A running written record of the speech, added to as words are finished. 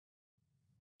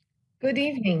Good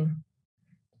evening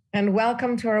and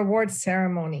welcome to our awards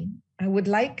ceremony. I would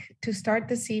like to start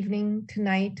this evening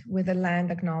tonight with a land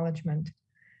acknowledgement.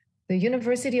 The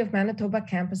University of Manitoba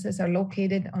campuses are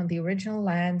located on the original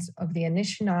lands of the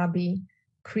Anishinaabe,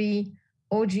 Cree,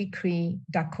 Oji-Cree,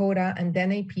 Dakota, and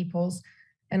Dene peoples,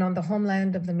 and on the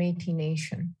homeland of the Métis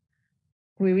Nation.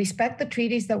 We respect the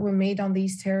treaties that were made on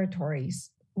these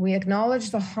territories. We acknowledge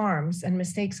the harms and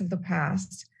mistakes of the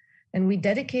past, and we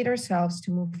dedicate ourselves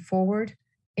to move forward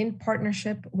in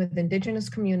partnership with Indigenous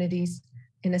communities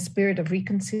in a spirit of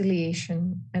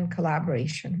reconciliation and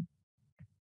collaboration.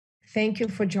 Thank you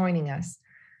for joining us.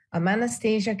 I'm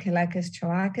Anastasia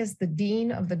Kelakis-Chalakis, the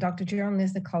Dean of the Dr. Gerald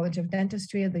Niznick College of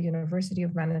Dentistry at the University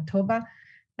of Manitoba,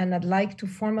 and I'd like to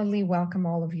formally welcome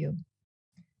all of you.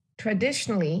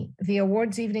 Traditionally, the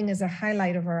awards evening is a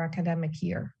highlight of our academic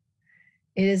year.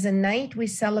 It is a night we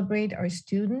celebrate our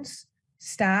students,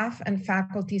 staff, and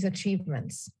faculty's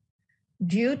achievements.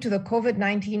 Due to the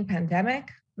COVID-19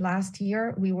 pandemic, last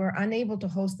year, we were unable to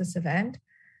host this event.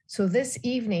 So this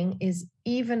evening is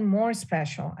even more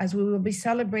special as we will be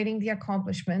celebrating the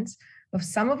accomplishments of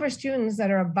some of our students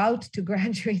that are about to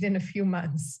graduate in a few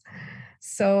months.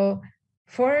 So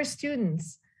for our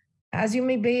students, as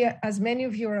many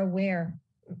of you are aware,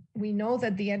 we know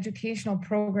that the educational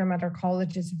program at our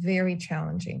college is very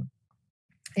challenging.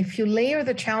 If you layer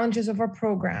the challenges of our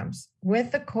programs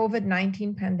with the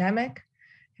COVID-19 pandemic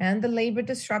and the labor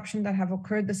disruption that have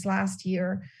occurred this last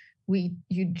year,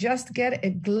 you just get a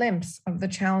glimpse of the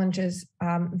challenges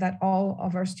that all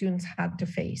of our students had to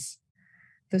face.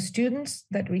 The students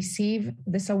that receive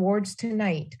this awards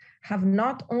tonight have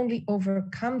not only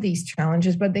overcome these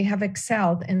challenges, but they have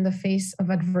excelled in the face of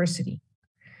adversity.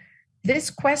 This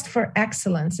quest for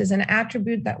excellence is an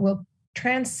attribute that will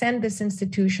transcend this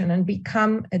institution and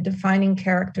become a defining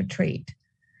character trait.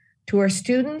 To our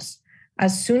students,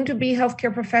 as soon-to-be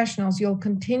healthcare professionals, you'll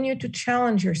continue to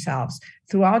challenge yourselves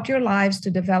throughout your lives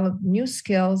to develop new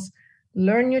skills,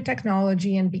 learn new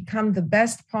technology, and become the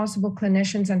best possible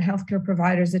clinicians and healthcare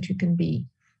providers that you can be.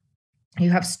 You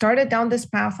have started down this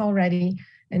path already,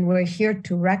 and we're here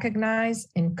to recognize,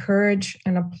 encourage,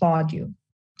 and applaud you.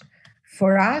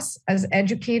 For us, as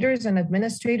educators and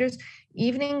administrators,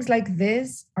 evenings like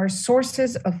this are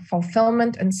sources of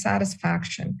fulfillment and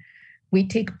satisfaction. We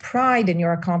take pride in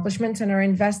your accomplishments and are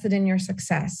invested in your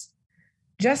success.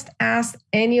 Just ask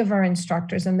any of our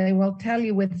instructors and they will tell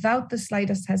you without the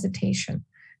slightest hesitation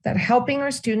that helping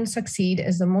our students succeed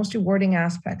is the most rewarding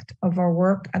aspect of our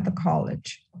work at the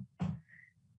college.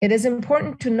 It is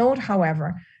important to note,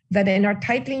 however, that in our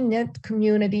tightly knit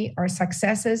community, our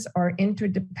successes are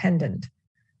interdependent.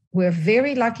 We're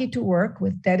very lucky to work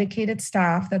with dedicated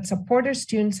staff that support our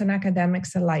students and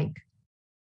academics alike.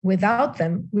 Without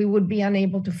them, we would be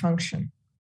unable to function.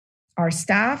 Our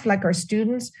staff, like our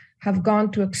students, have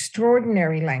gone to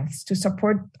extraordinary lengths to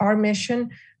support our mission,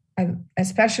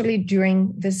 especially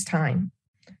during this time.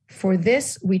 For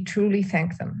this, we truly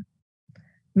thank them.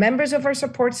 Members of our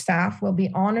support staff will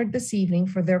be honored this evening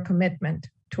for their commitment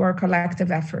to our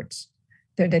collective efforts.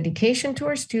 Their dedication to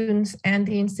our students and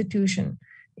the institution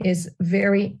is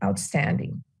very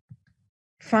outstanding.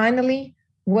 Finally,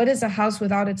 what is a house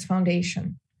without its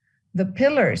foundation? The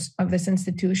pillars of this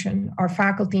institution, our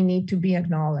faculty, need to be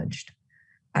acknowledged.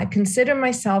 I consider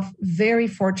myself very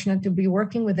fortunate to be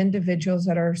working with individuals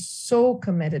that are so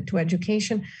committed to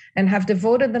education and have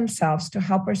devoted themselves to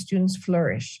help our students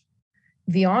flourish.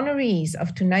 The honorees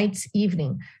of tonight's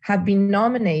evening have been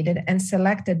nominated and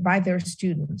selected by their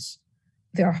students.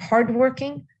 They're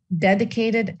hardworking,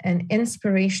 dedicated, and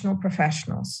inspirational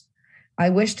professionals. I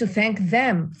wish to thank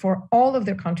them for all of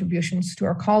their contributions to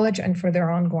our college and for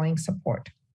their ongoing support.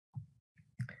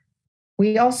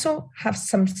 We also have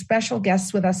some special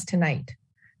guests with us tonight.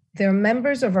 They're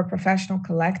members of our professional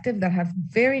collective that have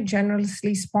very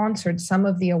generously sponsored some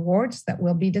of the awards that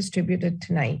will be distributed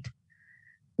tonight.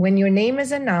 When your name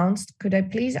is announced, could I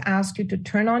please ask you to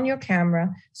turn on your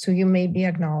camera so you may be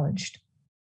acknowledged?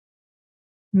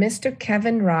 Mr.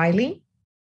 Kevin Riley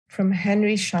from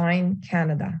Henry Schein,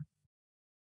 Canada.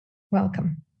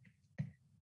 Welcome.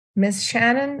 Ms.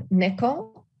 Shannon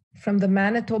Nickel from the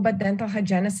Manitoba Dental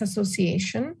Hygienists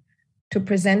Association to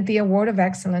present the Award of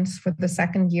Excellence for the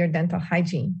second year dental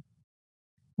hygiene.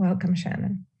 Welcome,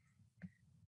 Shannon.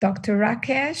 Dr.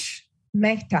 Rakesh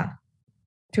Mehta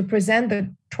to present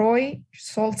the Troy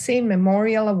Solse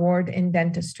Memorial Award in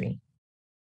Dentistry.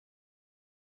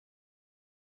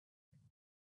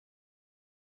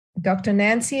 Dr.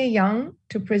 Nancy Young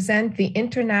to present the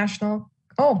International,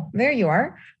 oh, there you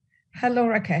are. Hello,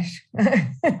 Rakesh.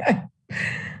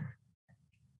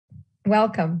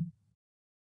 Welcome.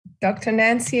 Dr.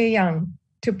 Nancy Young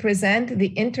to present the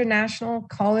International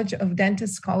College of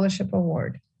Dentists Scholarship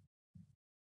Award.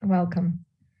 Welcome.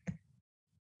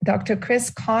 Dr.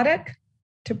 Chris Kotick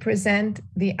to present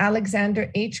the Alexander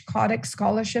H. Kotick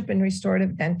Scholarship in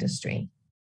Restorative Dentistry.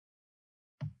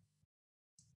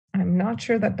 I'm not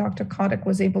sure that Dr. Kotick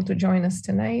was able to join us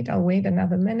tonight. I'll wait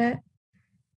another minute.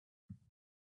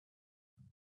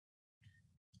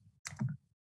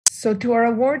 So to our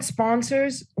award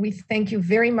sponsors, we thank you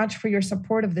very much for your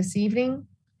support of this evening.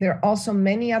 There are also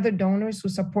many other donors who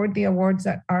support the awards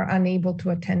that are unable to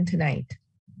attend tonight.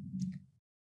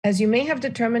 As you may have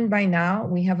determined by now,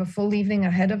 we have a full evening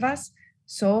ahead of us,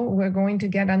 so we're going to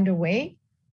get underway.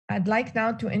 I'd like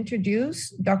now to introduce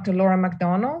Dr. Laura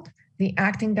MacDonald, the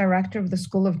Acting Director of the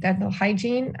School of Dental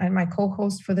Hygiene and my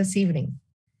co-host for this evening.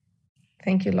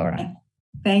 Thank you, Laura.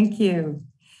 Thank you.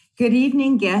 Good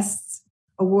evening, guests,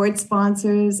 award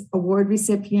sponsors, award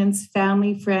recipients,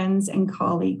 family, friends, and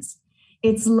colleagues.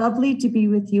 It's lovely to be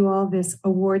with you all this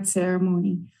award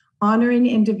ceremony, honoring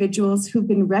individuals who've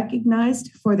been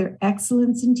recognized for their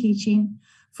excellence in teaching,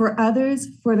 for others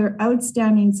for their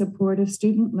outstanding support of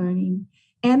student learning,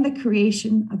 and the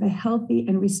creation of a healthy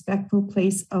and respectful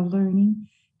place of learning,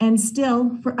 and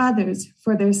still for others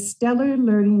for their stellar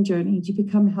learning journey to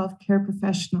become healthcare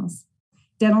professionals,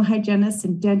 dental hygienists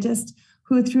and dentists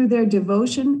who through their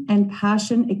devotion and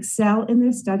passion excel in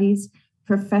their studies,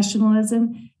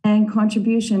 professionalism, and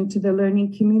contribution to the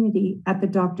learning community at the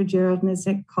Dr. Gerald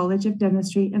Niznick College of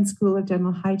Dentistry and School of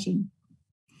Dental Hygiene.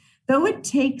 Though it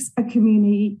takes a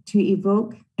community to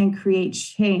evoke and create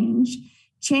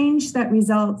change that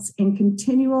results in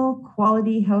continual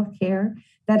quality healthcare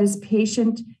that is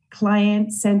patient,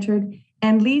 client-centered,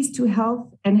 and leads to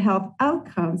health and health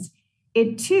outcomes,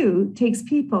 it too takes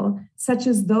people such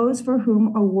as those for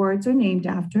whom awards are named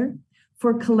after,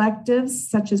 for collectives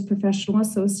such as professional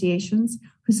associations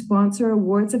who sponsor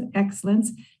awards of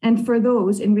excellence, and for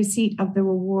those in receipt of the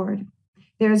award.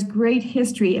 There's great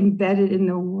history embedded in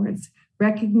the awards,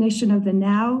 recognition of the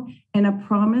now, and a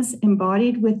promise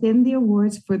embodied within the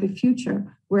awards for the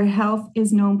future, where health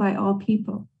is known by all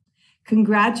people.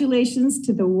 Congratulations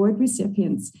to the award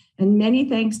recipients, and many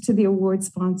thanks to the award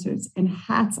sponsors, and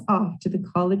hats off to the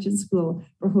college and school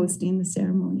for hosting the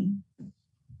ceremony.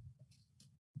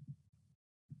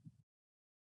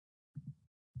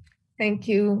 Thank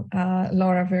you,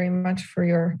 Laura, very much for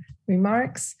your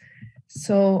remarks.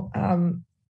 So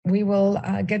we will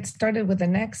get started with the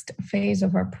next phase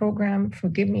of our program.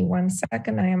 Forgive me 1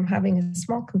 second. I am having a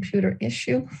small computer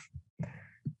issue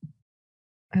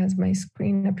as my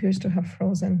screen appears to have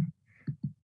frozen.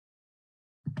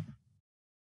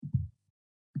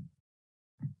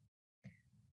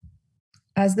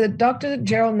 As the Dr.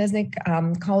 Gerald Niznick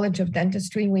College of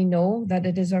Dentistry, we know that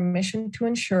it is our mission to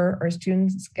ensure our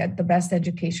students get the best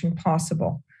education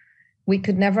possible. We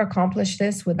could never accomplish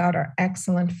this without our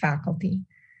excellent faculty.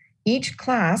 Each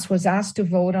class was asked to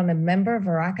vote on a member of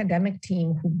our academic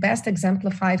team who best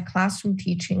exemplified classroom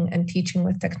teaching and teaching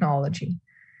with technology.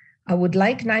 I would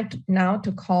like now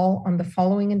to call on the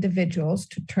following individuals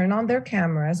to turn on their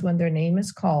cameras when their name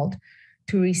is called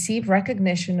to receive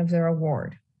recognition of their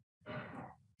award.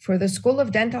 For the School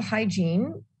of Dental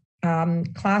Hygiene,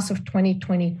 class of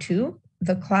 2022,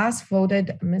 the class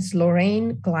voted Ms.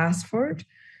 Lorraine Glassford,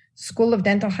 School of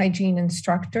Dental Hygiene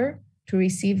instructor, to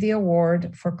receive the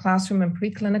award for classroom and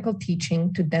preclinical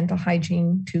teaching to dental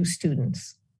hygiene 2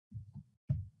 students.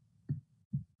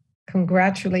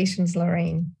 Congratulations,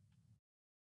 Lorraine.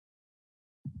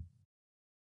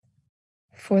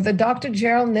 For the Dr.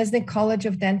 Gerald Niznick College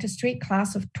of Dentistry,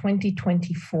 class of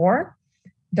 2024,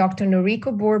 Dr.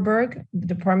 Noriko Boerberg, the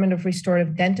Department of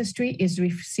Restorative Dentistry, is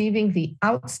receiving the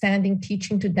Outstanding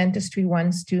Teaching to Dentistry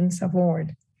 1 Students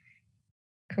Award.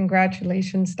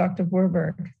 Congratulations, Dr.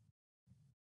 Boerberg.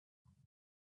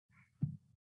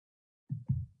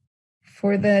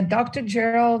 For the Dr.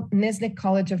 Gerald Niznick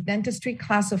College of Dentistry,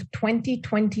 class of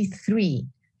 2023,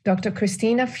 Dr.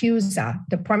 Christina Fusa,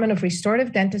 Department of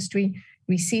Restorative Dentistry,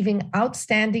 receiving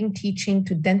Outstanding Teaching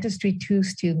to Dentistry 2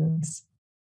 students.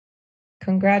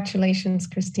 Congratulations,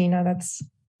 Christina. That's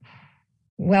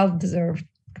well-deserved.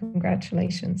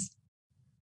 Congratulations.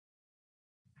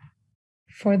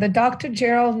 For the Dr.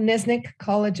 Gerald Niznick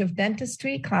College of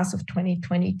Dentistry, class of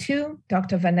 2022,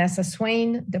 Dr. Vanessa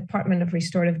Swain, Department of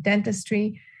Restorative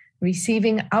Dentistry,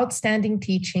 receiving Outstanding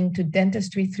Teaching to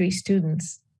Dentistry 3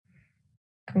 students.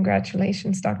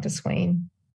 Congratulations, Dr. Swain.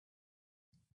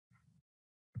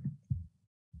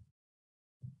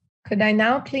 Could I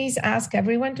now please ask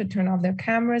everyone to turn off their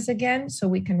cameras again so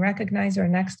we can recognize our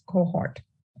next cohort?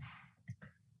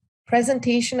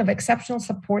 presentation of Exceptional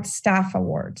Support Staff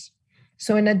Awards.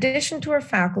 So in addition to our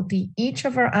faculty, each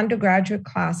of our undergraduate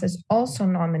classes also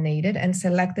nominated and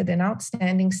selected an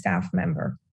outstanding staff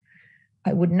member.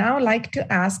 I would now like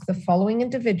to ask the following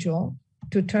individual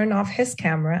to turn off his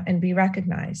camera and be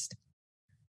recognized.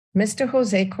 Mr.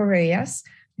 Jose Correas,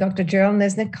 Dr. Gerald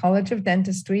Niznick College of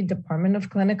Dentistry, Department of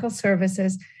Clinical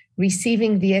Services,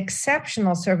 receiving the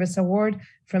Exceptional Service Award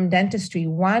from Dentistry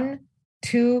 1,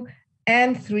 2,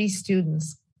 and 3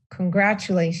 students.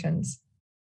 Congratulations.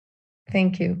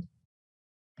 Thank you.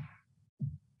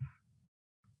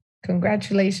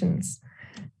 Congratulations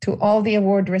to all the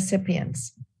award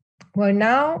recipients. We're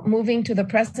now moving to the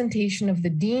presentation of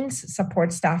the Dean's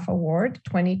Support Staff Award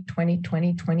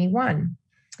 2020-2021.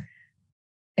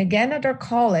 Again, at our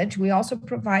college, we also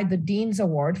provide the Dean's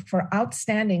Award for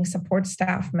Outstanding Support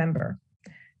Staff Member.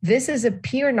 This is a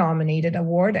peer-nominated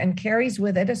award and carries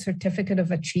with it a certificate of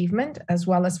achievement as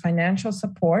well as financial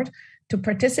support to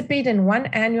participate in one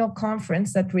annual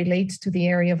conference that relates to the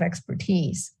area of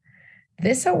expertise.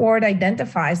 This award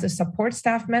identifies the support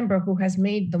staff member who has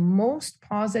made the most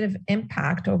positive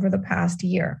impact over the past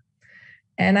year.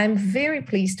 And I'm very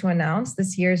pleased to announce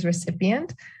this year's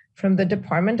recipient from the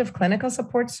Department of Clinical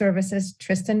Support Services,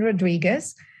 Tristan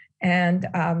Rodriguez, and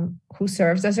who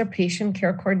serves as our patient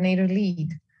care coordinator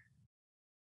lead.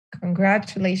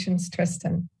 Congratulations,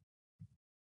 Tristan.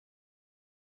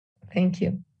 Thank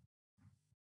you.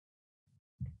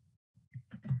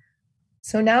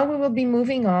 So now we will be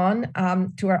moving on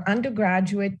to our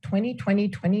undergraduate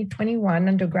 2020-2021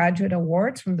 undergraduate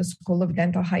awards from the School of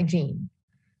Dental Hygiene.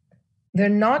 There are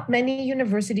not many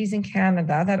universities in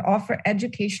Canada that offer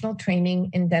educational training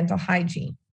in dental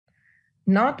hygiene.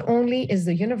 Not only is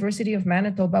the University of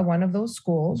Manitoba one of those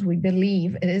schools, we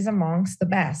believe it is amongst the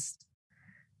best.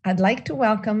 I'd like to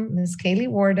welcome Ms. Kaylee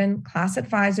Warden, class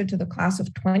advisor to the class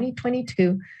of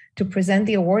 2022, to present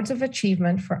the Awards of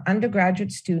Achievement for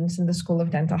undergraduate students in the School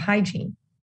of Dental Hygiene.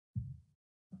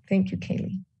 Thank you,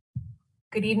 Kaylee.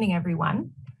 Good evening,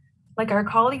 everyone. Like our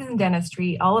colleagues in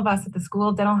dentistry, all of us at the School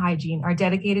of Dental Hygiene are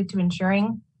dedicated to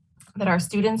ensuring that our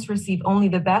students receive only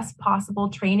the best possible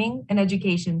training and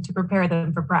education to prepare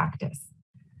them for practice.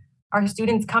 Our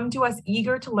students come to us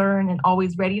eager to learn and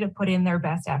always ready to put in their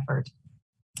best effort.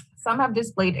 Some have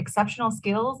displayed exceptional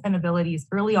skills and abilities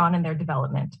early on in their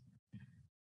development.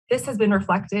 This has been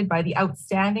reflected by the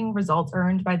outstanding results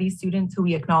earned by these students who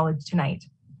we acknowledge tonight.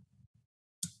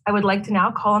 I would like to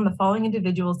now call on the following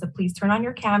individuals to please turn on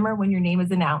your camera when your name is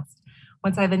announced.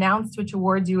 Once I've announced which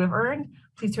awards you have earned,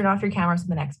 please turn off your camera so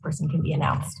the next person can be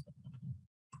announced.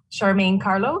 Charmaine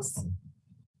Carlos.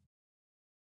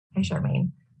 Hi, Charmaine.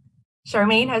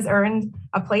 Charmaine has earned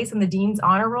a place in the Dean's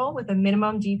Honor Roll with a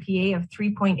minimum GPA of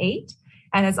 3.8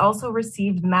 and has also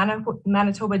received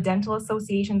Manitoba Dental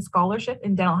Association Scholarship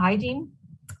in Dental Hygiene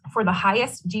for the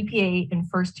highest GPA in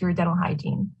first-year dental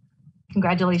hygiene.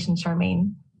 Congratulations,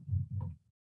 Charmaine.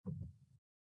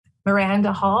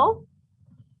 Miranda Hall.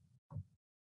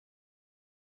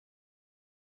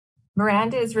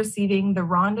 Miranda is receiving the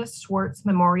Rhonda Schwartz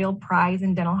Memorial Prize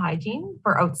in Dental Hygiene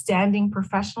for outstanding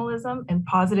professionalism and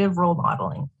positive role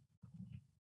modeling.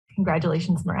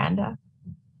 Congratulations, Miranda.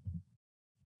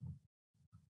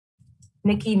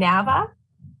 Nikki Nava.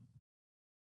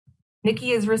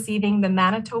 Nikki is receiving the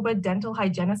Manitoba Dental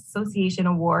Hygienists Association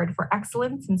Award for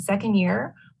Excellence in second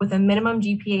year with a minimum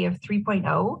GPA of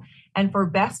 3.0 and for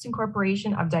Best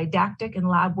Incorporation of Didactic and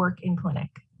Lab Work in Clinic.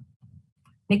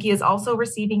 Nikki is also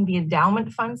receiving the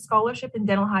Endowment Fund Scholarship in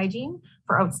Dental Hygiene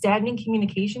for outstanding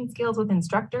communication skills with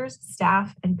instructors,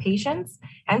 staff, and patients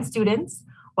and students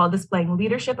while displaying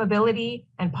leadership ability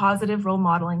and positive role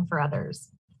modeling for others.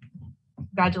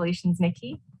 Congratulations,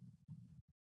 Nikki.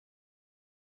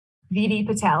 Vidi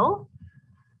Patel.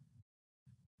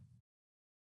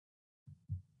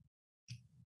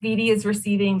 Vidi is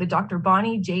receiving the Dr.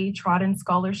 Bonnie J. Trodden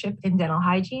Scholarship in Dental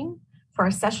Hygiene for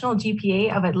a sessional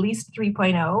GPA of at least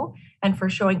 3.0 and for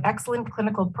showing excellent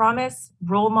clinical promise,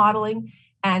 role modeling,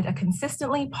 and a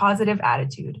consistently positive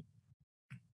attitude.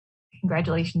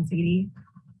 Congratulations, Vidi.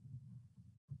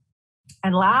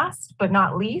 And last but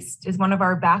not least is one of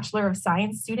our Bachelor of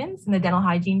Science students in the Dental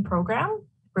Hygiene program,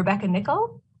 Rebecca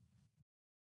Nickel.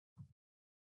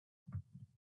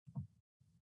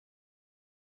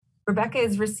 Rebecca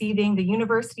is receiving the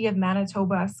University of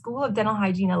Manitoba School of Dental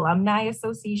Hygiene Alumni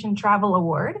Association Travel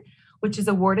Award, which is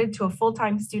awarded to a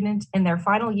full-time student in their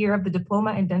final year of the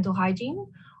Diploma in Dental Hygiene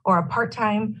or a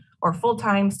part-time or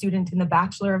full-time student in the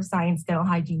Bachelor of Science Dental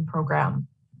Hygiene program.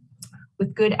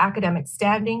 with good academic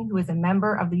standing who is a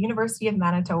member of the University of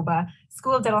Manitoba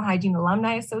School of Dental Hygiene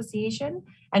Alumni Association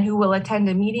and who will attend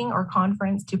a meeting or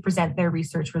conference to present their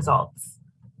research results.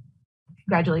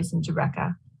 Congratulations,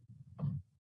 Rebecca.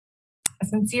 A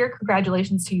sincere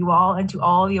congratulations to you all and to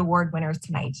all the award winners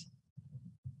tonight.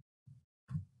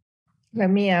 Let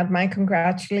me add my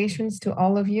congratulations to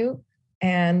all of you.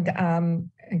 And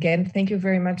again, thank you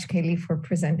very much, Kaylee, for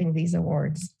presenting these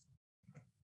awards.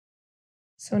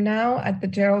 So now at the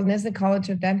Gerald Niznick College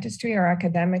of Dentistry, our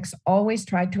academics always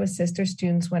try to assist their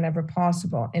students whenever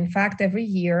possible. In fact, every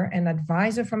year, an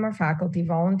advisor from our faculty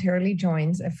voluntarily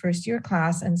joins a first-year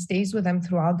class and stays with them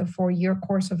throughout the 4-year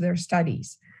course of their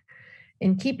studies.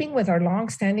 In keeping with our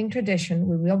long-standing tradition,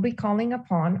 we will be calling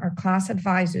upon our class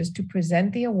advisors to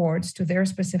present the awards to their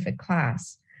specific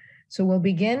class. So we'll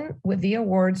begin with the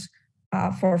awards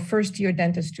for first-year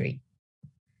dentistry.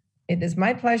 It is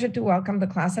my pleasure to welcome the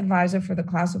class advisor for the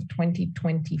class of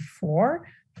 2024.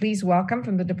 Please welcome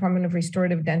from the Department of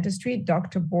Restorative Dentistry,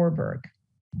 Dr. Borberg.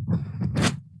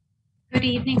 Good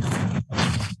evening.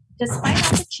 Despite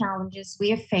all the challenges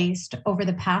we have faced over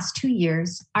the past 2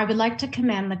 years, I would like to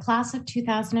commend the class of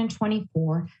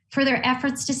 2024 for their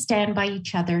efforts to stand by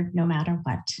each other no matter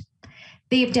what.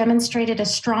 They have demonstrated a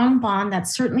strong bond that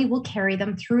certainly will carry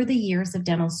them through the years of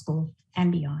dental school and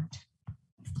beyond.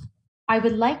 I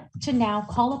would like to now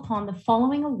call upon the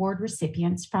following award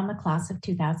recipients from the class of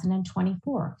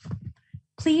 2024.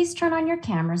 Please turn on your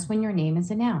cameras when your name is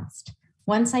announced.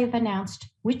 Once I've announced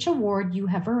which award you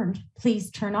have earned, please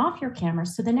turn off your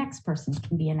cameras so the next person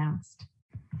can be announced.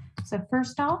 So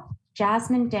first off,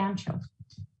 Jasmine Dancho.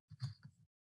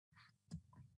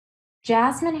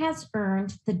 Jasmine has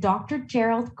earned the Dr.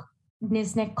 Gerald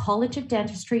Niznick College of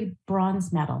Dentistry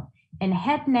Bronze Medal in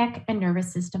Head, Neck, and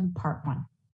Nervous System Part 1.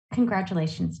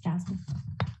 Congratulations, Jasmine.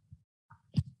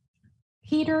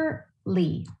 Peter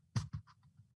Lee.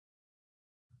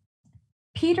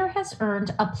 Peter has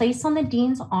earned a place on the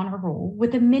Dean's Honor Roll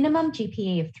with a minimum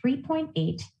GPA of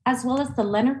 3.8, as well as the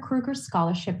Leonard Kruger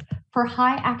Scholarship for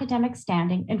high academic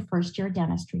standing in first-year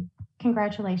dentistry.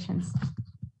 Congratulations.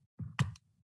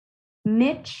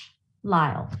 Mitch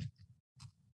Lyle.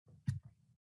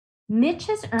 Mitch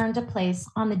has earned a place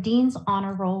on the Dean's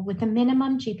Honor Roll with a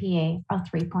minimum GPA of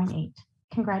 3.8.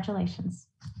 Congratulations.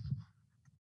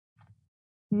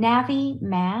 Navi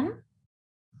Mann.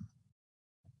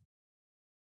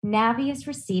 Navi is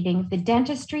receiving the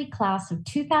Dentistry Class of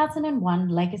 2001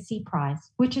 Legacy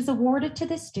Prize, which is awarded to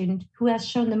the student who has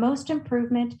shown the most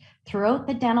improvement throughout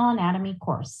the dental anatomy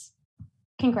course.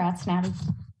 Congrats, Navi.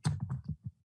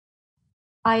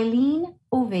 Eileen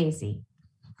Ovesi.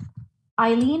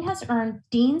 Eileen has earned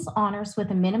Dean's Honors with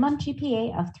a minimum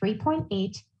GPA of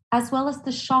 3.8, as well as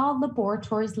the Shaw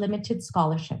Laboratories Limited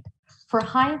Scholarship for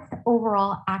highest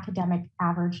overall academic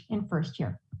average in first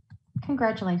year.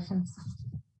 Congratulations.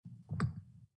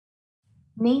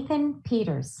 Nathan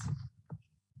Peters.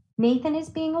 Nathan is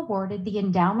being awarded the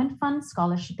Endowment Fund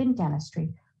Scholarship in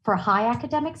Dentistry for high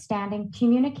academic standing,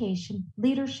 communication,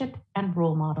 leadership, and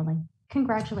role modeling.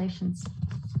 Congratulations.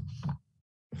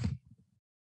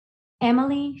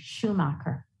 Emily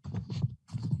Schumacher.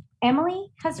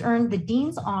 Emily has earned the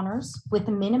Dean's Honors with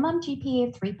a minimum GPA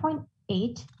of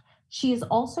 3.8. She is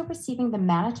also receiving the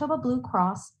Manitoba Blue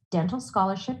Cross Dental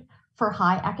Scholarship for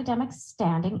high academic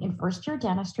standing in first-year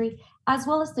dentistry, as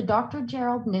well as the Dr.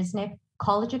 Gerald Niznick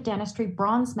College of Dentistry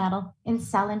Bronze Medal in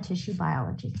Cell and Tissue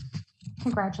Biology.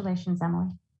 Congratulations,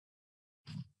 Emily.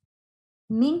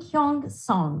 Minkyong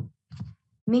Song.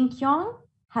 Minkyong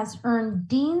has earned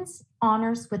Dean's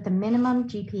Honors with a minimum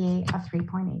GPA of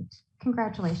 3.8.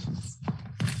 Congratulations.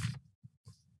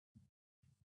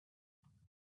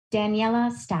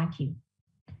 Daniela Stackew.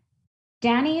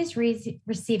 Danny is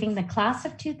receiving the Class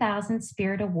of 2000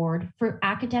 Spirit Award for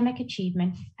academic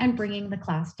achievement and bringing the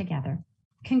class together.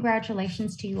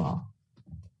 Congratulations to you all.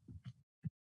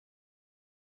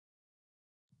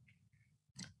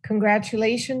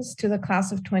 Congratulations to the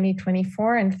class of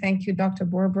 2024, and thank you, Dr.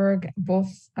 Borberg,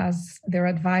 both as their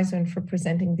advisor and for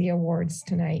presenting the awards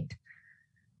tonight.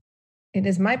 It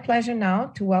is my pleasure now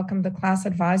to welcome the class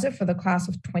advisor for the class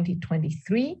of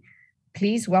 2023.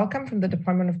 Please welcome from the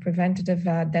Department of Preventative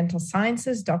Dental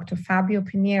Sciences, Dr. Fabio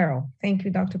Pinheiro. Thank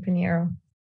you, Dr. Pinheiro.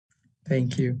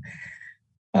 Thank you.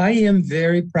 I am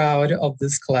very proud of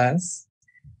this class,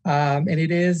 and it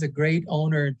is a great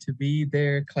honor to be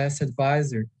their class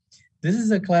advisor. This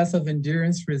is a class of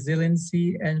endurance,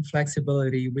 resiliency, and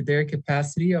flexibility. With their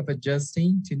capacity of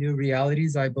adjusting to new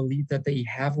realities, I believe that they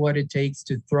have what it takes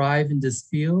to thrive in this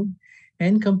field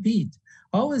and compete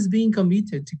always being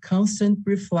committed to constant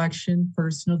reflection,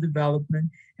 personal development,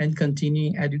 and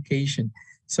continuing education.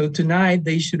 So tonight,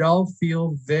 they should all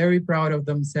feel very proud of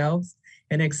themselves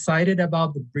and excited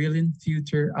about the brilliant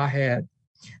future ahead,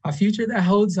 a future that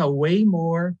holds a way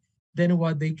more than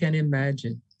what they can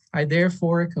imagine. I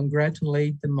therefore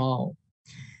congratulate them all.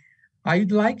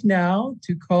 I'd like now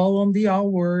to call on the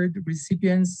award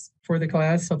recipients for the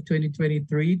class of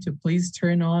 2023 to please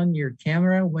turn on your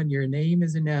camera when your name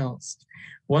is announced.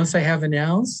 Once I have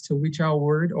announced which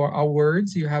award or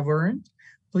awards you have earned,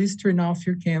 please turn off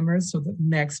your camera so the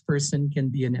next person can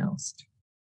be announced.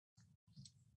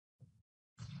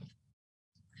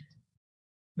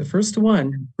 The first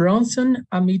one, Bronson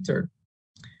Amiter.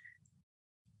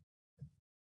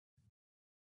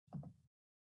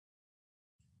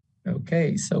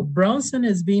 Okay, so Bronson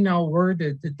is being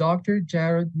awarded the Dr.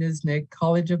 Gerald Niznick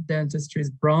College of Dentistry's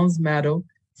Bronze Medal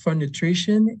for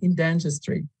Nutrition in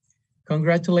Dentistry.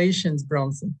 Congratulations,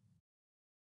 Bronson.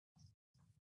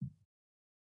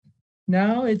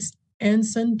 Now it's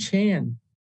Ensign Chan.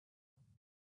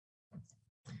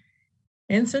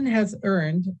 Ensign has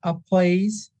earned a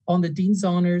place on the Dean's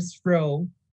Honors Roll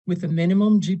with a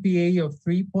minimum GPA of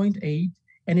 3.8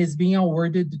 and is being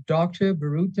awarded the Dr.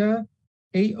 Baruta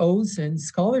A. Olsen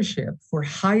Scholarship for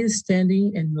highest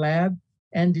standing in lab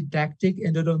and didactic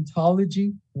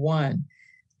endodontology 1.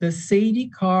 The Sadie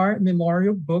Carr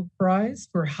Memorial Book Prize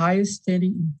for highest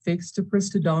standing in fixed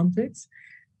prosthodontics.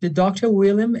 The Dr.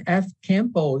 William F.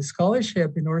 Campbell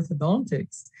Scholarship in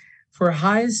Orthodontics for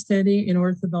highest standing in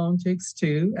orthodontics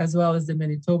 2, as well as the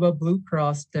Manitoba Blue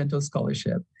Cross Dental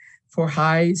Scholarship for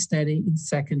high standing in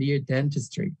second year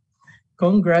dentistry.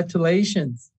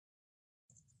 Congratulations.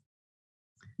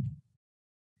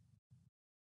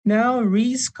 Now,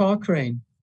 Reese Cochrane.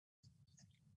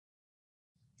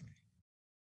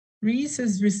 Reese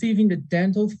is receiving the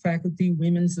Dental Faculty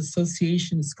Women's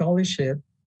Association Scholarship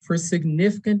for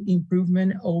significant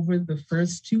improvement over the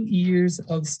first 2 years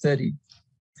of study.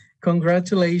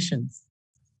 Congratulations.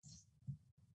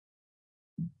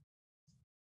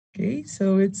 Okay,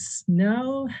 so it's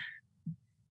now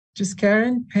just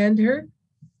Karen Pender.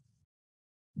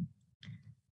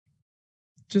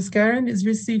 Just Karen is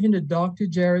receiving the Dr.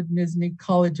 Gerald Niznick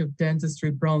College of Dentistry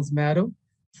Bronze Medal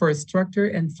for structure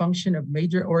and function of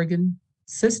major organ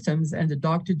systems and the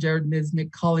Dr. Gerald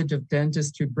Niznick College of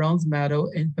Dentistry Bronze Medal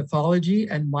in Pathology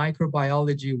and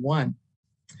Microbiology 1.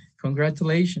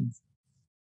 Congratulations.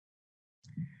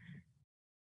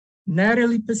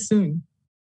 Natalie Passoon.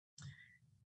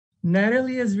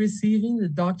 Natalie is receiving the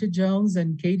Dr. Jones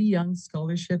and Katie Young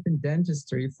Scholarship in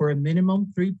Dentistry for a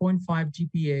minimum 3.5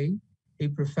 GPA, a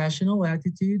professional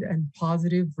attitude, and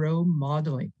positive role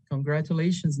modeling.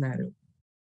 Congratulations, Natalie.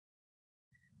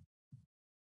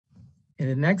 And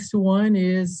the next one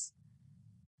is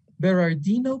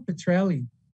Berardino Petrelli.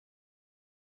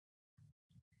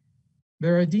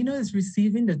 Berardino is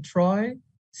receiving the Troy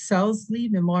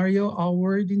Selsley Memorial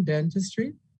Award in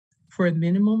Dentistry for a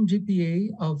minimum GPA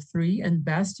of 3 and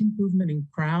best improvement in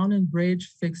crown and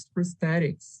bridge fixed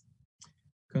prosthetics.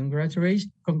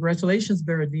 Congratulations,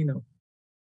 Berardino.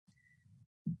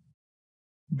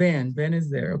 Ben is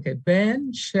there. Okay,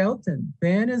 Ben Shelton.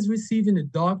 Ben is receiving the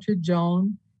Dr.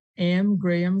 John M.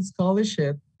 Graham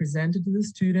Scholarship presented to the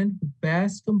student who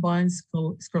best combines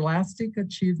scholastic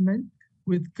achievement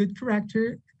with good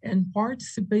character and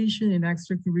participation in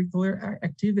extracurricular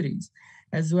activities,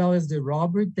 as well as the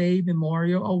Robert Day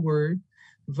Memorial Award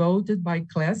voted by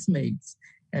classmates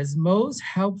as most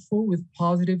helpful with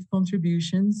positive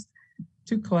contributions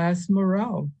to class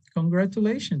morale.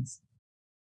 Congratulations.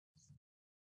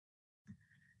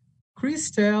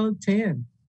 Christelle Tan.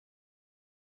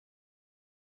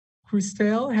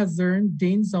 Christelle has earned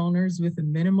Dean's Honors with a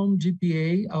minimum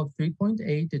GPA of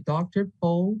 3.8, the Dr.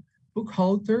 Paul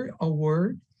Buchhalter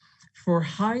Award for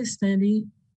high standing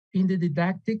in the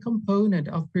didactic component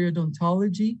of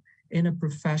periodontology and a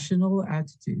professional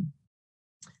attitude.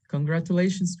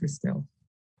 Congratulations, Christelle.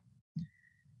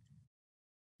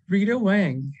 Rita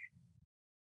Wang.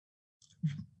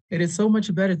 It is so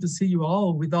much better to see you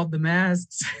all without the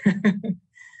masks.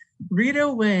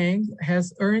 Rita Wang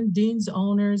has earned Dean's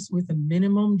Honors with a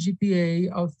minimum GPA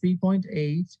of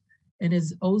 3.8 and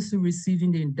is also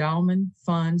receiving the Endowment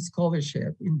Fund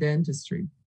Scholarship in Dentistry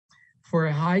for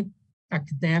a high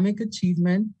academic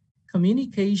achievement,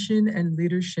 communication, and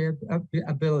leadership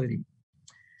ability.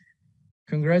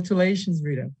 Congratulations,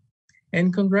 Rita.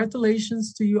 And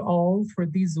congratulations to you all for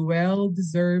these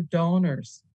well-deserved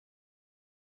honors.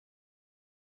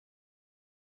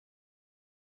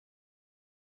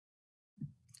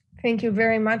 Thank you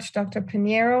very much, Dr.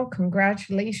 Pinheiro.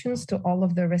 Congratulations to all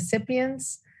of the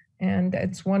recipients. And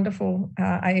it's wonderful.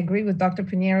 I agree with Dr.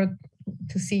 Pinheiro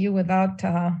to see you without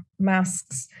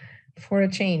masks for a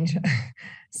change.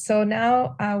 So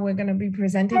now we're going to be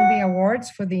presenting the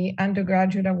awards for the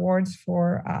undergraduate awards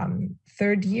for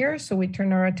third year. So we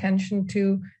turn our attention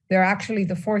to, they're actually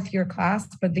the fourth year class,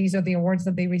 but these are the awards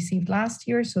that they received last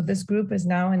year. So this group is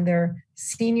now in their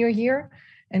senior year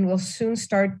and will soon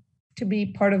start to be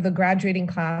part of the graduating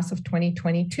class of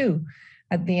 2022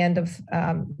 at the end of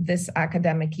this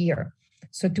academic year.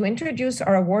 So to introduce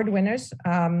our award winners,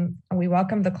 we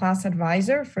welcome the class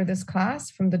advisor for this class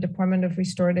from the Department of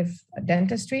Restorative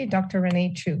Dentistry, Dr.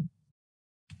 Renee Chu.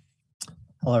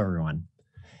 Hello, everyone.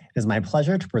 It is my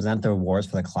pleasure to present the awards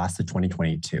for the class of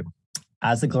 2022.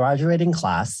 As a graduating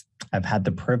class, I've had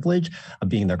the privilege of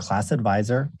being their class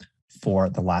advisor for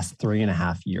the last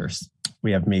 3.5 years.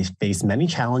 We have faced many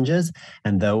challenges,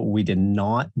 and though we did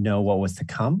not know what was to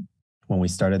come when we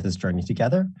started this journey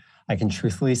together, I can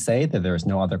truthfully say that there is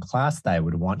no other class that I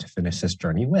would want to finish this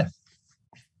journey with.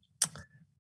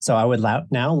 So I would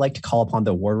now like to call upon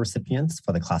the award recipients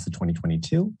for the class of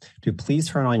 2022 to please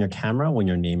turn on your camera when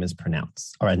your name is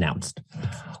announced.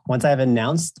 Once I have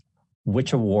announced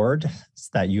which award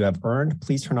that you have earned,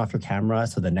 please turn off your camera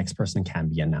so the next person can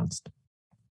be announced.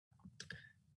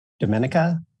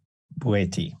 Domenica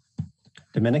Bueti.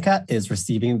 Domenica is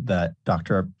receiving the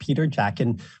Dr. Peter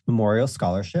Jackin Memorial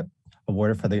Scholarship,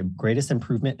 awarded for the greatest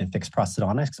improvement in fixed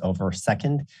prosthodontics over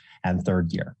second and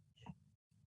third year.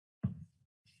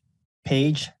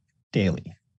 Paige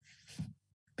Daly.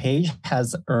 Paige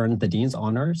has earned the Dean's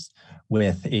Honors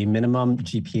with a minimum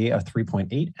GPA of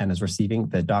 3.8 and is receiving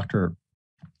the Dr.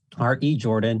 R.E.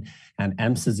 Jordan and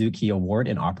M. Suzuki Award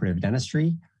in Operative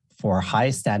Dentistry for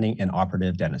highest standing in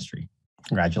operative dentistry.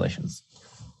 Congratulations.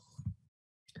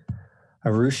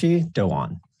 Arushi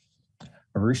Dewan.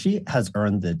 Arushi has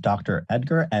earned the Dr.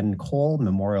 Edgar N. Cole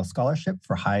Memorial Scholarship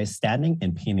for highest standing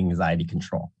in pain and anxiety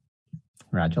control.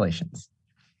 Congratulations.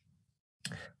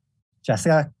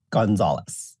 Jessica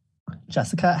Gonzalez.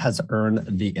 Jessica has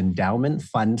earned the Endowment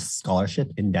Fund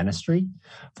Scholarship in Dentistry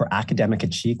for academic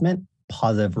achievement,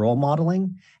 positive role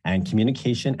modeling, and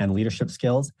communication and leadership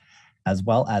skills, as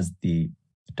well as the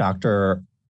Dr.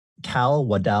 Cal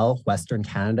Waddell Western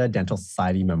Canada Dental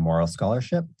Society Memorial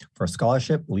Scholarship for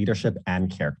scholarship, leadership,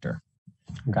 and character.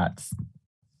 Congrats.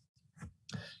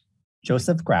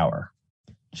 Joseph Grauer.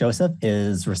 Joseph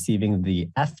is receiving the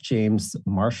F. James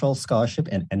Marshall Scholarship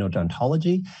in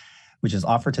Endodontology, which is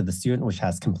offered to the student which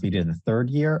has completed the third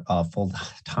year of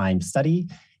full-time study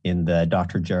in the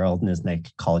Dr. Gerald Niznick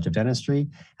College of Dentistry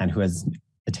and who has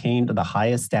attained the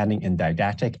highest standing in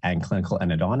didactic and clinical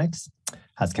endodontics,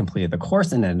 has completed the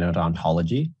course in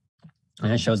endodontology,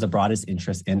 and shows the broadest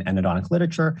interest in endodontic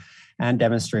literature and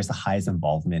demonstrates the highest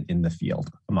involvement in the field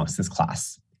amongst his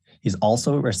class. He's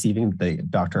also receiving the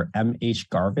Dr. M.H.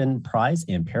 Garvin Prize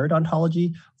in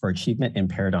Periodontology for achievement in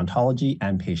periodontology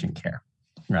and patient care.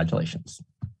 Congratulations.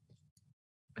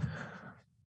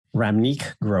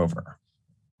 Ramneek Grover.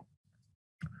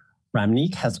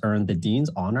 Ramneek has earned the Dean's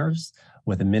Honors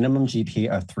with a minimum GPA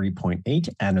of 3.8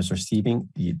 and is receiving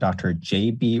the Dr.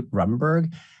 J.B.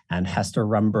 Rumberg and Hester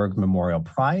Rumberg Memorial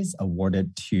Prize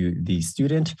awarded to the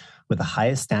student with the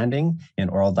highest standing in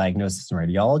oral diagnosis and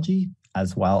radiology,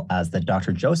 as well as the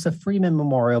Dr. Joseph Freeman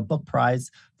Memorial Book Prize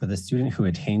for the student who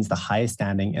attains the highest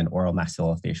standing in oral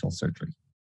maxillofacial surgery.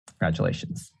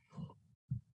 Congratulations.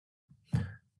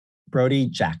 Brody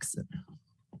Jackson.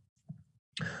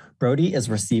 Brody is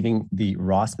receiving the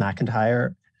Ross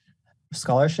McIntyre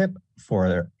Scholarship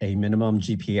for a minimum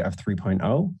GPA of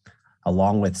 3.0,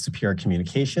 along with superior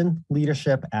communication,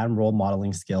 leadership, and role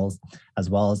modeling skills, as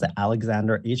well as the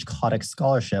Alexander H. Kotick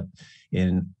Scholarship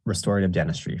in Restorative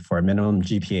Dentistry for a minimum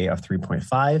GPA of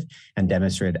 3.5 and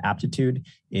demonstrated aptitude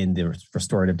in the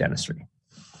Restorative Dentistry.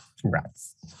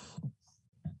 Congrats.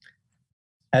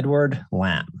 Edward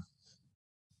Lamb.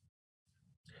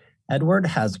 Edward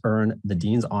has earned the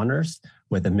Dean's Honors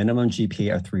with a minimum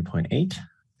GPA of 3.8,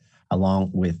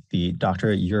 along with the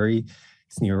Dr. Yuri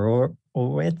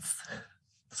Snierowitz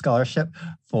Scholarship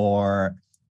for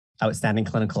outstanding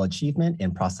clinical achievement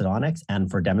in prosthodontics and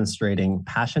for demonstrating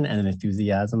passion and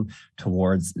enthusiasm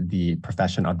towards the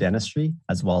profession of dentistry,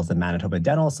 as well as the Manitoba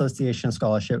Dental Association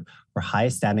Scholarship for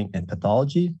highest standing in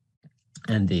pathology,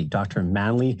 and the Dr.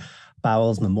 Manley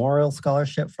Bowles Memorial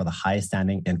Scholarship for the highest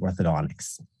standing in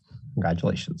orthodontics.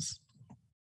 Congratulations.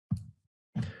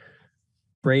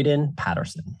 Braden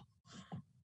Patterson.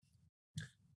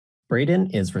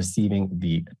 Braden is receiving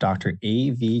the Dr.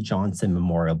 A.V. Johnson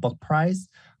Memorial Book Prize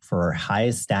for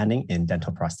highest standing in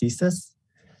dental prosthesis.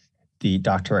 the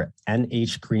Dr.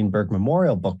 N.H. Greenberg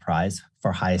Memorial Book Prize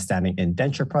for highest standing in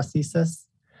denture prosthesis,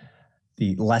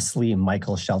 the Leslie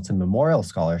Michael Shelton Memorial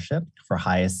Scholarship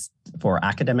for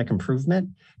academic improvement,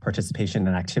 participation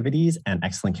in activities, and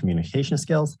excellent communication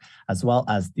skills, as well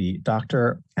as the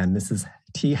Dr. and Mrs.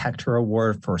 T. Hector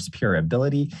Award for superior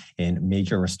ability in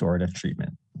major restorative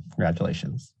treatment.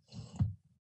 Congratulations.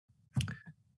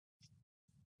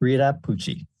 Rita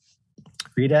Pucci.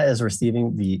 Rita is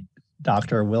receiving the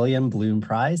Dr. William Bloom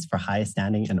Prize for highest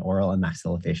standing in oral and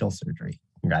maxillofacial surgery.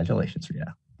 Congratulations,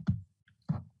 Rita.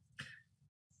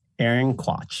 Erin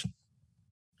Quach.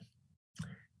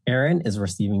 Erin is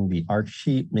receiving the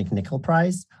Archie McNichol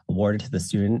Prize, awarded to the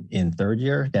student in third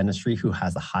year dentistry who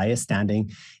has the highest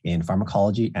standing in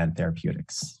pharmacology and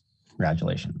therapeutics.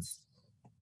 Congratulations.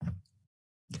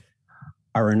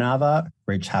 Arunava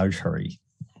Rechowdhury.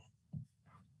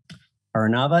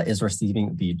 Arunava is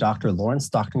receiving the Dr. Lawrence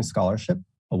Stockton Scholarship,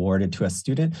 awarded to a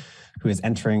student who is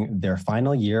entering their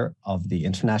final year of the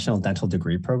International Dental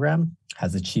Degree Program,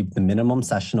 has achieved the minimum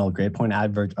sessional grade point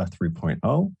average of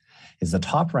 3.0, is the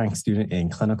top ranked student in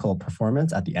clinical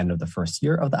performance at the end of the first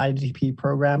year of the IDP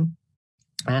program,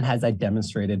 and has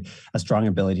demonstrated a strong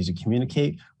ability to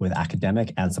communicate with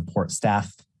academic and support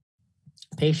staff,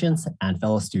 patients, and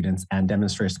fellow students, and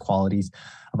demonstrates qualities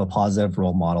of a positive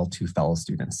role model to fellow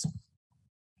students.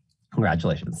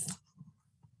 Congratulations.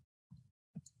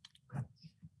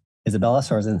 Isabella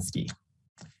Sorzinski.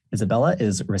 Isabella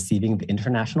is receiving the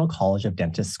International College of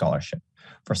Dentists Scholarship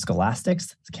for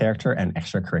scholastics, character, and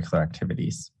extracurricular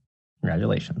activities.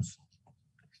 Congratulations.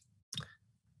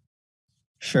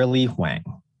 Shirley Wang.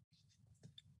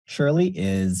 Shirley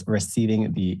is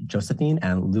receiving the Josephine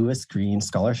and Louis Green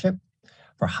Scholarship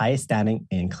for highest standing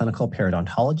in clinical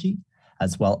periodontology,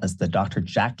 as well as the Dr.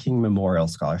 Jack King Memorial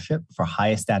Scholarship for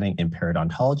highest standing in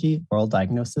periodontology, oral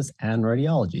diagnosis, and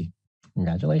radiology.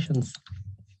 Congratulations.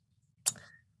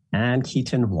 And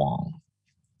Keaton Wong.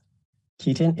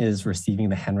 Keaton is receiving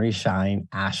the Henry Schein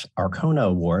Ash Arcona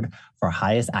Award for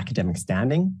highest academic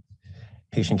standing,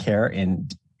 patient care in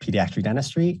pediatric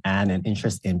dentistry, and an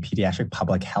interest in pediatric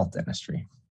public health dentistry.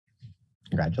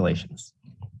 Congratulations.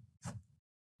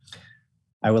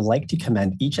 I would like to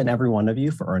commend each and every one of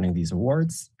you for earning these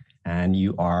awards. And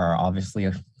you are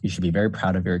obviously, you should be very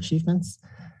proud of your achievements.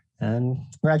 And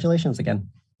congratulations again.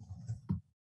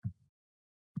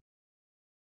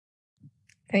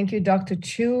 Thank you, Dr.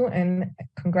 Chu, and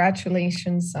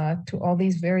congratulations to all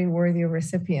these very worthy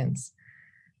recipients.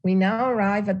 We now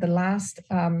arrive at the last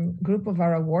group of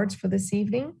our awards for this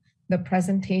evening, the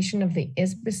presentation of the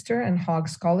Isbister and Hogg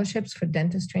Scholarships for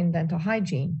Dentistry and Dental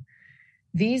Hygiene.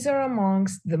 These are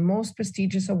amongst the most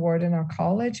prestigious award in our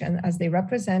college, and as they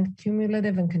represent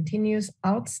cumulative and continuous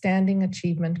outstanding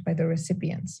achievement by the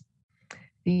recipients.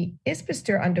 The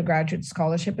Isbister Undergraduate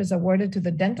Scholarship is awarded to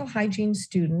the dental hygiene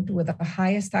student with the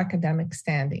highest academic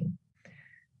standing.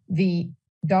 The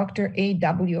Dr.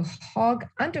 A.W. Hogg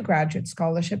Undergraduate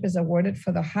Scholarship is awarded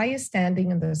for the highest standing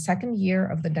in the second year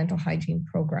of the dental hygiene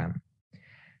program.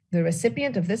 The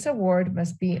recipient of this award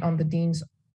must be on the Dean's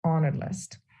honor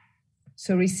list.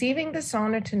 So receiving this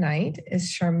honor tonight is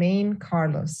Charmaine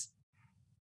Carlos.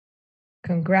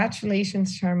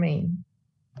 Congratulations, Charmaine.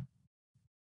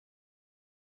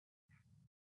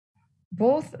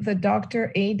 Both the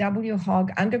Dr. A.W.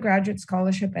 Hogg Undergraduate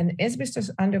Scholarship and Isbister's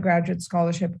Undergraduate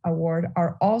Scholarship Award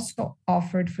are also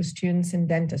offered for students in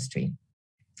dentistry.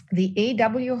 The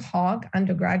A.W. Hogg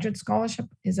Undergraduate Scholarship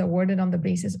is awarded on the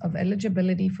basis of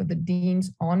eligibility for the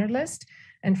Dean's honor list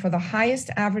and for the highest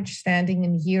average standing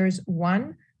in years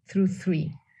 1 through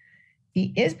 3.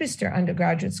 The Isbister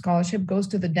Undergraduate Scholarship goes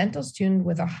to the dental student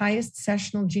with the highest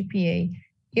sessional GPA,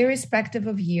 irrespective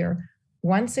of year,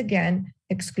 once again,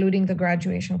 excluding the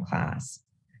graduation class.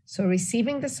 So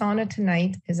receiving this honor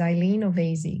tonight is Eileen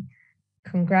Ovesi.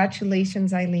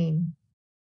 Congratulations, Eileen.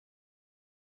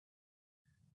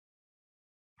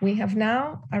 We have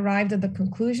now arrived at the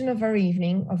conclusion of our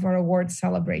evening of our awards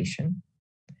celebration.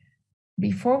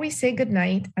 Before we say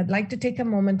goodnight, I'd like to take a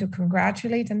moment to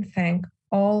congratulate and thank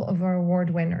all of our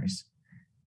award winners.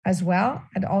 As well,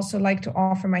 I'd also like to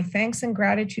offer my thanks and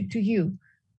gratitude to you,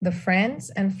 the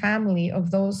friends and family of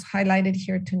those highlighted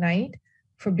here tonight,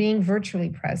 for being virtually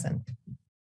present.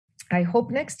 I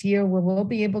hope next year we will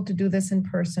be able to do this in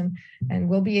person and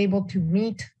we'll be able to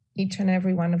meet each and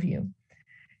every one of you.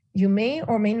 You may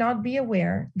or may not be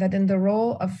aware that in the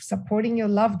role of supporting your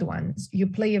loved ones, you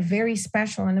play a very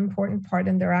special and important part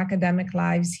in their academic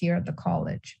lives here at the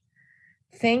college.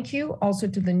 Thank you also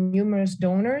to the numerous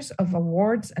donors of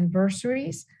awards and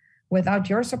bursaries. Without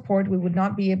your support, we would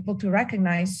not be able to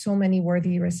recognize so many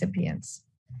worthy recipients.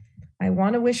 I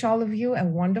want to wish all of you a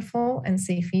wonderful and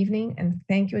safe evening, and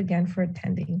thank you again for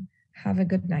attending. Have a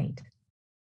good night.